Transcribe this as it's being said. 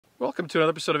Welcome to another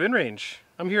episode of InRange.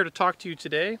 I'm here to talk to you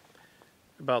today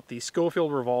about the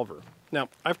Schofield revolver. Now,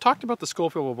 I've talked about the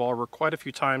Schofield revolver quite a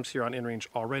few times here on InRange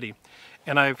already,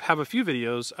 and I have a few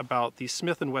videos about the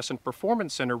Smith & Wesson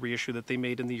Performance Center reissue that they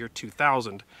made in the year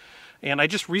 2000. And I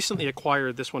just recently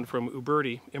acquired this one from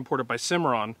Uberti, imported by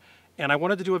Cimarron, and I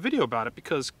wanted to do a video about it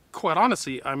because, quite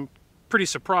honestly, I'm pretty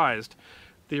surprised.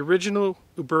 The original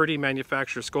Uberti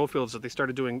manufacturer Schofields that they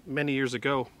started doing many years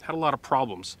ago had a lot of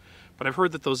problems, but I've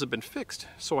heard that those have been fixed.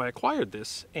 So I acquired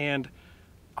this, and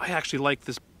I actually like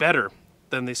this better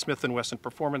than the Smith & Wesson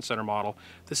Performance Center model.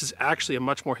 This is actually a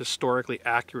much more historically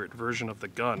accurate version of the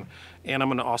gun, and I'm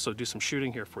going to also do some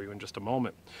shooting here for you in just a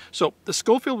moment. So the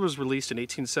Schofield was released in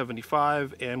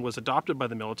 1875 and was adopted by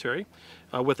the military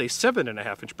with a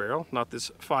 7.5-inch barrel, not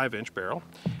this 5-inch barrel,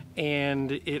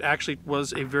 and it actually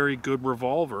was a very good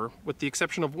revolver with the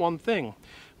exception of one thing.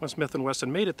 When Smith &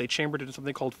 Wesson made it, they chambered it in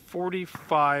something called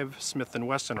 45 Smith &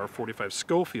 Wesson, or 45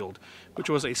 Schofield, which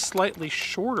was a slightly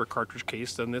shorter cartridge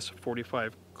case than this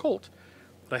 45 Colt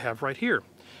that I have right here.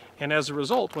 And as a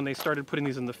result, when they started putting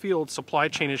these in the field, supply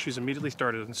chain issues immediately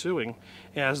started ensuing,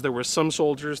 as there were some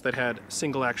soldiers that had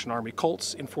single-action Army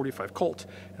Colts in 45 Colt,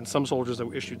 and some soldiers that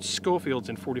were issued Schofields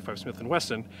in 45 Smith &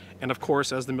 Wesson. And of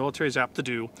course, as the military is apt to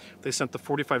do, they sent the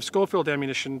 45 Schofield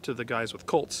ammunition to the guys with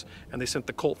Colts, and they sent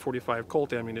the Colt 45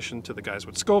 Colt ammunition to the guys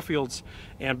with Schofields.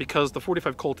 And because the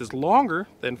 45 Colt is longer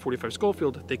than 45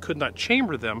 Schofield, they could not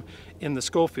chamber them in the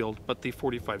Schofield, but the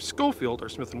 45 Schofield, or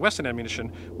Smith & Wesson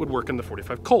ammunition, would work in the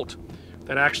 45 Colt.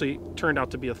 That actually turned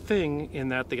out to be a thing in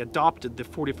that they adopted the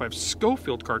 45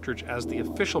 Schofield cartridge as the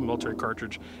official military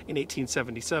cartridge in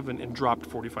 1877 and dropped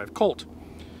 45 Colt.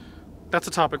 That's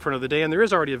a topic for another day, and there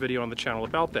is already a video on the channel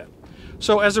about that.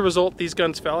 So as a result, these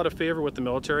guns fell out of favor with the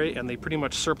military, and they pretty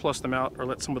much surplused them out or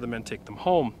let some of the men take them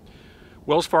home.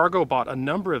 Wells Fargo bought a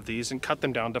number of these and cut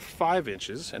them down to 5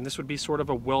 inches, and this would be sort of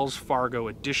a Wells Fargo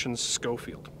edition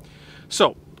Schofield.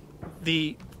 So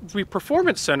the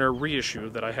Performance Center reissue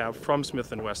that I have from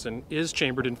Smith & Wesson is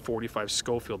chambered in 45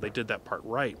 Schofield. They did that part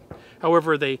right.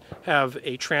 However, they have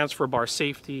a transfer bar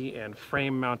safety and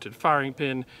frame-mounted firing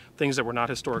pin, things that were not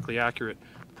historically accurate,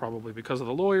 probably because of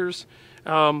the lawyers,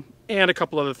 and a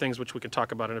couple other things which we can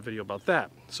talk about in a video about that.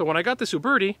 So when I got this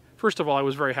Uberti, first of all, I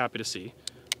was very happy to see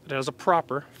that it has a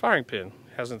proper firing pin.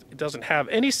 It doesn't have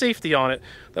any safety on it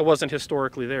that wasn't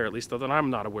historically there, at least that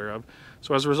I'm not aware of.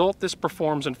 So as a result, this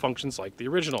performs and functions like the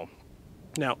original.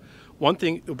 Now, one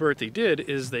thing Uberti did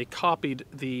is they copied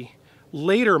the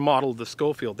later model of the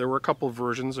Schofield. There were a couple of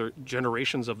versions or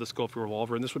generations of the Schofield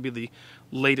revolver, and this would be the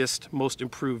latest, most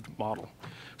improved model.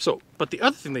 So, but the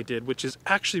other thing they did, which is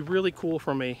actually really cool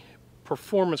from a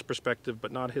performance perspective,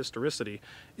 but not historicity,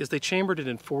 is they chambered it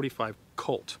in 45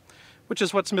 Colt, which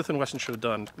is what Smith & Wesson should have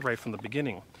done right from the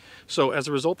beginning. So as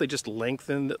a result, they just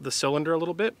lengthened the cylinder a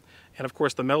little bit, and of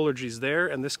course the metallurgy is there,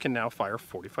 and this can now fire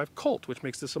 45 Colt, which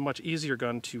makes this a much easier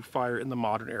gun to fire in the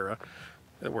modern era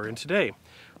that we're in today.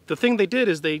 The thing they did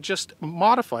is they just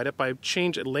modified it by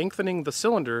lengthening the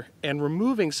cylinder and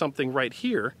removing something right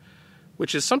here,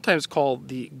 which is sometimes called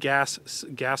the gas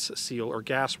seal or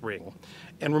gas ring.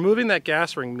 And removing that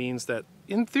gas ring means that,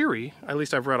 in theory, at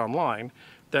least I've read online,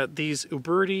 that these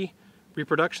Uberti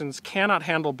reproductions cannot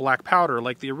handle black powder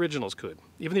like the originals could.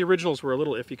 Even the originals were a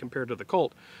little iffy compared to the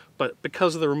Colt, but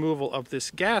because of the removal of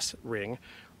this gas ring,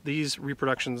 these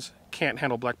reproductions can't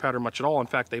handle black powder much at all. In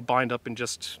fact, they bind up in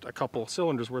just a couple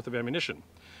cylinders worth of ammunition.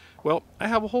 Well, I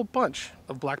have a whole bunch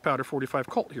of black powder 45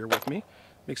 Colt here with me.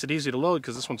 Makes it easy to load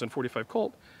because this one's in 45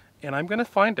 Colt, and I'm going to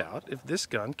find out if this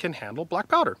gun can handle black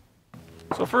powder.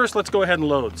 So first, let's go ahead and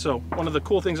load. So one of the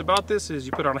cool things about this is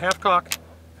you put it on a half cock,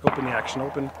 open the action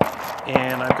open,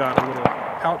 and I've got a little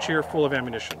pouch here full of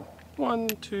ammunition. 1,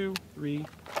 2, 3,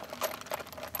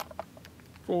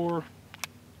 4,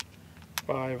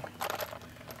 5,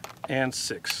 and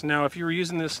 6. Now, if you were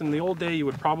using this in the old day, you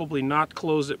would probably not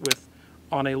close it with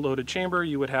on a loaded chamber.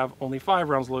 You would have only 5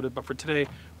 rounds loaded, but for today,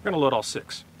 we're going to load all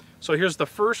 6. So here's the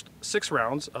first 6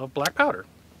 rounds of black powder.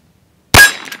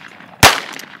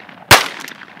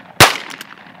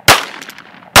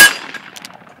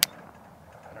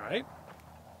 All right.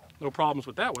 No problems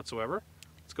with that whatsoever.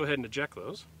 Let's go ahead and eject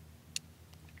those,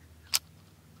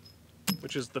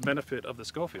 which is the benefit of the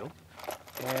Schofield.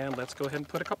 And let's go ahead and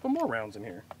put a couple more rounds in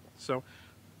here. So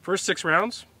first 6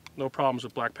 rounds, no problems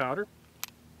with black powder.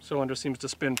 Cylinder seems to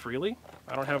spin freely.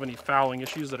 I don't have any fouling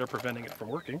issues that are preventing it from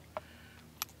working.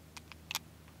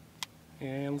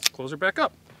 And let's close her back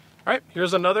up. All right,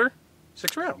 here's another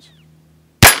 6 rounds.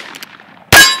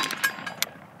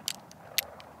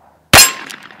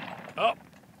 Oh,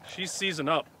 she's seizing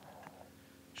up.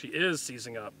 She is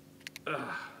seizing up. Ugh.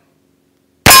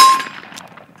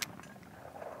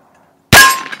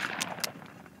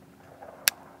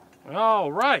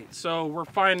 All right, so we're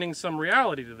finding some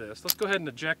reality to this. Let's go ahead and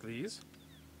eject these.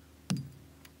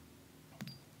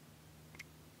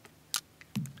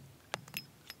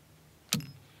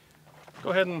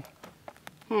 Go ahead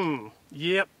and,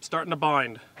 yep, starting to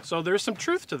bind. So there's some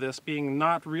truth to this being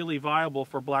not really viable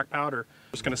for black powder.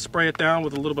 Just gonna spray it down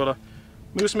with a little bit of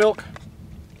moose milk.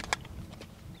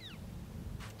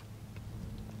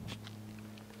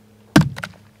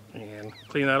 And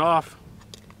clean that off.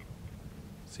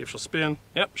 See if she'll spin.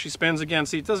 Yep, she spins again.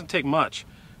 See, it doesn't take much.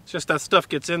 It's just that stuff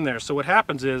gets in there. So what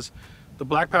happens is the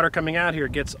black powder coming out here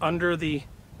gets under the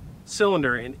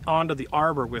cylinder and onto the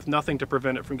arbor with nothing to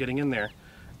prevent it from getting in there.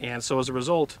 And so as a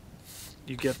result,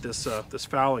 you get this, this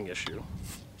fouling issue.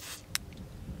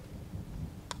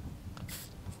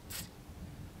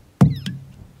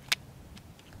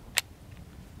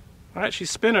 All right, she's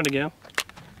spinning again.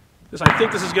 I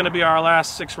think this is going to be our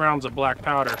last 6 rounds of black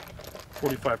powder,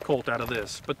 45 Colt out of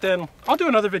this. But then I'll do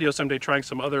another video someday trying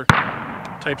some other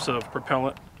types of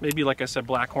propellant. Maybe, like I said,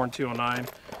 Blackhorn 209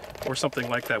 or something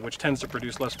like that, which tends to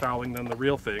produce less fouling than the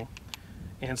real thing,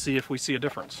 and see if we see a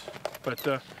difference. But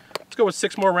let's go with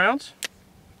 6 more rounds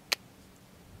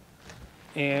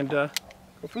and go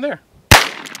from there.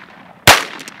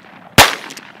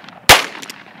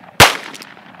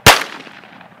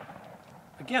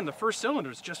 Again, the first cylinder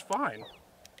is just fine.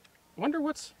 I wonder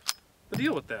what's the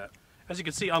deal with that. As you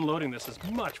can see, unloading this is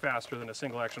much faster than a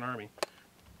single action Army.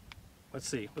 Let's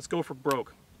see, let's go for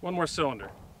broke. 1 more cylinder.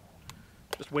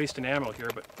 Just wasting ammo here,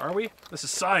 but are we? This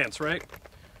is science, right?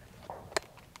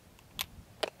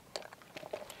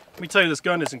 Let me tell you, this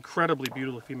gun is incredibly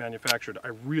beautifully manufactured. I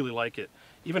really like it.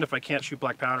 Even if I can't shoot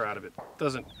black powder out of it, it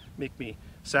doesn't make me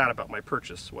sad about my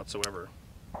purchase whatsoever.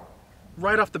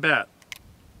 Right off the bat,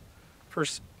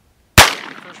 first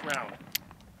round.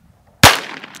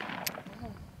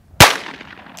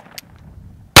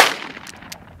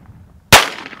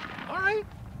 All right,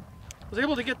 was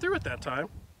able to get through it that time.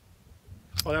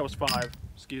 Oh, that was 5.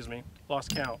 Excuse me,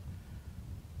 lost count.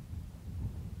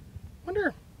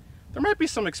 Wonder, there might be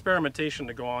some experimentation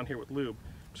to go on here with lube.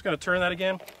 I'm just gonna turn that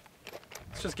again.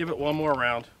 Let's just give it 1 more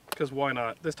round, because why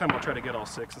not? This time I'll try to get all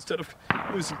 6 instead of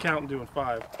losing count and doing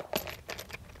 5.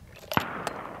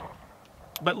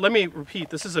 But let me repeat,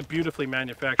 this is a beautifully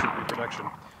manufactured reproduction.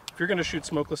 If you're gonna shoot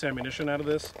smokeless ammunition out of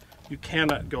this, you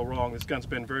cannot go wrong. This gun's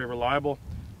been very reliable.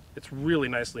 It's really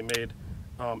nicely made.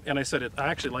 And I said I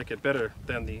actually like it better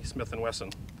than the Smith & Wesson.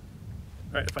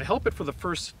 All right, if I help it for the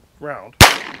first round.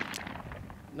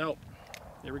 Nope,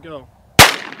 here we go.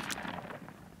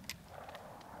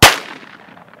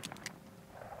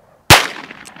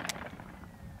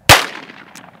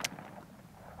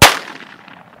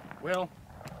 Well,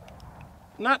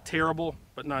 not terrible,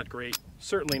 but not great.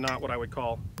 Certainly not what I would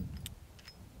call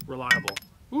reliable.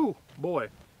 Ooh, boy,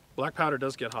 black powder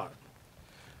does get hot.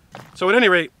 So at any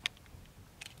rate,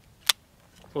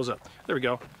 close up. There we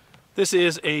go. This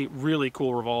is a really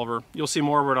cool revolver. You'll see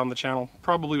more of it on the channel,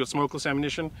 probably with smokeless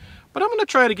ammunition, but I'm going to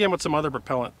try it again with some other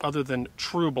propellant other than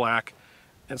true black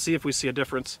and see if we see a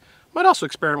difference. Might also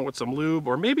experiment with some lube,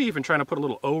 or maybe even trying to put a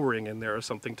little O-ring in there or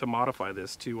something to modify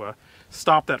this to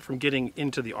stop that from getting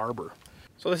into the arbor.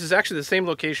 So this is actually the same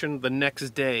location the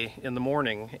next day in the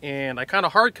morning, and I kind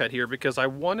of hard cut here because I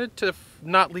wanted to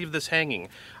not leave this hanging.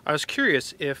 I was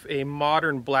curious if a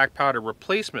modern black powder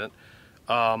replacement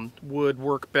would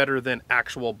work better than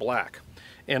actual black.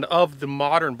 And of the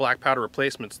modern black powder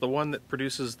replacements, the one that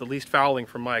produces the least fouling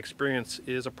from my experience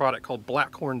is a product called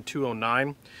Blackhorn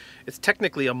 209. It's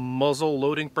technically a muzzle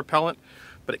loading propellant,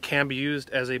 but it can be used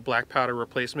as a black powder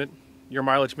replacement. Your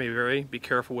mileage may vary. Be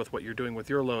careful with what you're doing with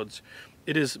your loads.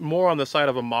 It is more on the side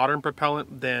of a modern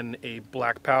propellant than a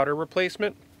black powder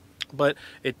replacement, but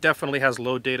it definitely has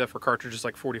load data for cartridges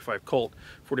like 45 Colt,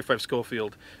 45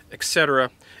 Schofield, etc.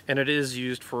 And it is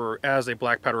used as a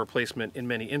black powder replacement in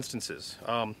many instances.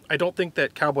 I don't think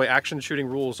that cowboy action shooting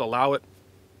rules allow it.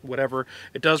 Whatever,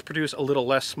 it does produce a little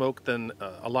less smoke than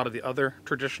a lot of the other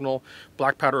traditional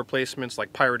black powder replacements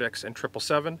like Pyrodex and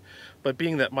 777. But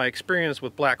being that my experience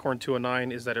with Blackhorn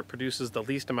 209 is that it produces the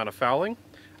least amount of fouling,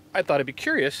 I thought I'd be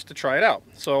curious to try it out.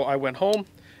 So I went home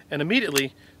and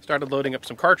immediately started loading up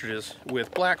some cartridges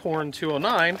with Blackhorn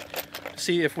 209 to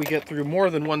see if we get through more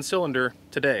than 1 cylinder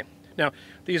today. Now,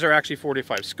 these are actually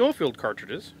 45 Schofield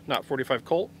cartridges, not 45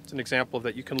 Colt. It's an example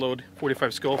that you can load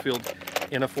 45 Schofield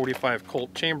in a 45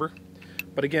 Colt chamber.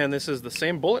 But again, this is the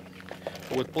same bullet,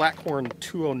 but with Blackhorn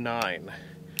 209,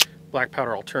 black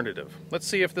powder alternative. Let's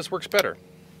see if this works better.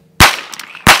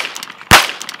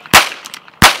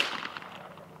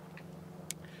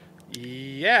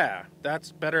 Yeah,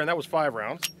 that's better, and that was 5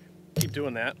 rounds. Keep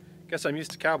doing that. Guess I'm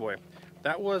used to cowboy.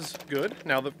 that was good.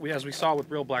 Now, as we saw with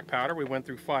real black powder, we went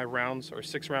through 5 rounds or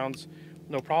 6 rounds,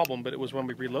 no problem, but it was when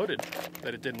we reloaded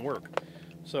that it didn't work.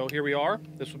 So here we are.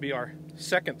 This will be our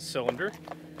second cylinder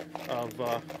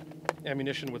of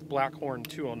ammunition with Blackhorn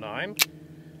 209.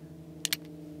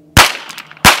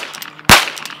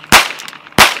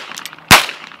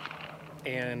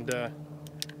 And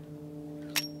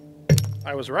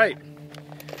I was right.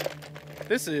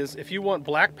 This is, if you want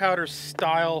black powder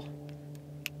style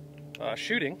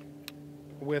shooting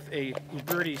with a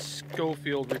Uberti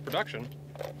Schofield reproduction,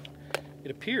 it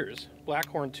appears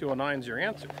Blackhorn 209 is your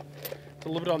answer. It's a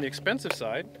little bit on the expensive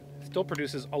side, still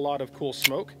produces a lot of cool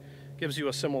smoke, gives you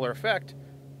a similar effect,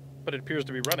 but it appears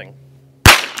to be running.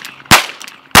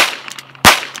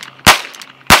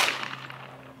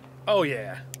 Oh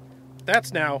yeah,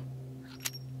 that's now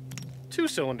 2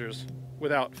 cylinders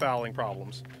without fouling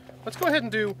problems. Let's go ahead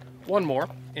and do one more,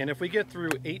 and if we get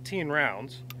through 18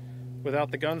 rounds without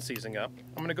the gun seizing up,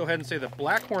 I'm going to go ahead and say that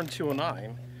Blackhorn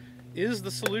 209 is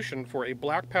the solution for a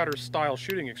black powder style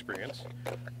shooting experience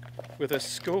with a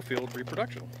Schofield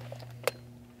reproduction.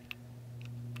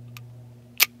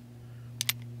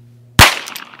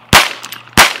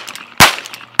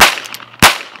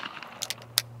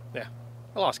 Yeah,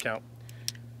 I lost count.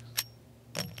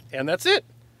 And that's it.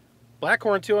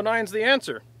 Blackhorn 209 is the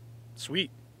answer.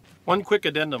 Sweet. One quick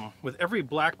addendum. With every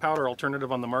black powder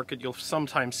alternative on the market, you'll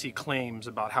sometimes see claims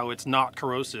about how it's not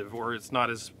corrosive or it's not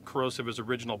as corrosive as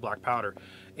original black powder.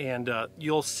 And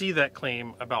you'll see that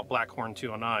claim about Blackhorn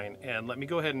 209. And let me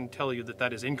go ahead and tell you that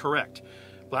that is incorrect.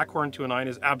 Blackhorn 209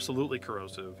 is absolutely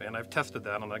corrosive, and I've tested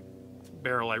that on a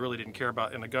barrel I really didn't care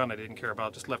about, and a gun I didn't care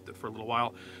about, just left it for a little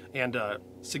while, and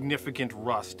significant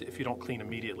rust if you don't clean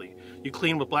immediately. You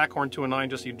clean with Blackhorn 209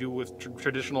 just as you do with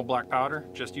traditional black powder,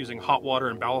 just using hot water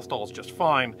and ballistol is just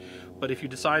fine, but if you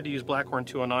decide to use Blackhorn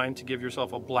 209 to give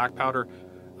yourself a black powder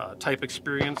type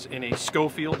experience in a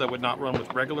Schofield that would not run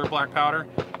with regular black powder,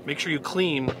 make sure you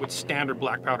clean with standard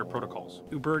black powder protocols.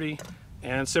 Uberti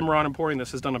and Cimarron importing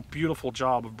this has done a beautiful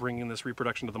job of bringing this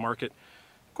reproduction to the market.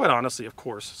 Quite honestly, of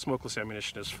course, smokeless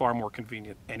ammunition is far more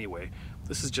convenient anyway.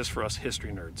 This is just for us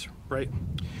history nerds, right?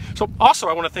 So also,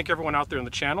 I want to thank everyone out there in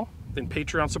the channel and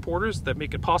Patreon supporters that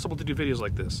make it possible to do videos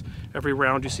like this. Every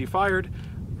round you see fired,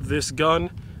 this gun,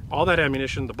 all that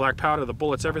ammunition, the black powder, the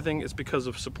bullets, everything is because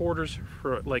of supporters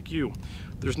like you.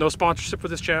 There's no sponsorship for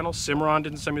this channel. Cimarron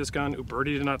didn't send me this gun.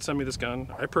 Uberti did not send me this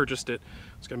gun. I purchased it.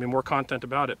 There's going to be more content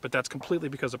about it, but that's completely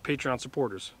because of Patreon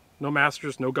supporters. No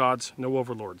masters, no gods, no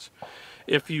overlords.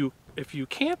 If you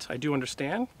can't, I do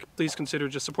understand. Please consider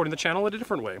just supporting the channel in a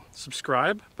different way.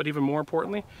 Subscribe, but even more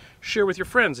importantly, share with your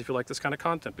friends if you like this kind of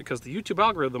content, because the YouTube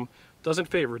algorithm doesn't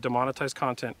favor demonetized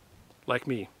content like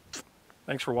me.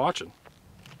 Thanks for watching.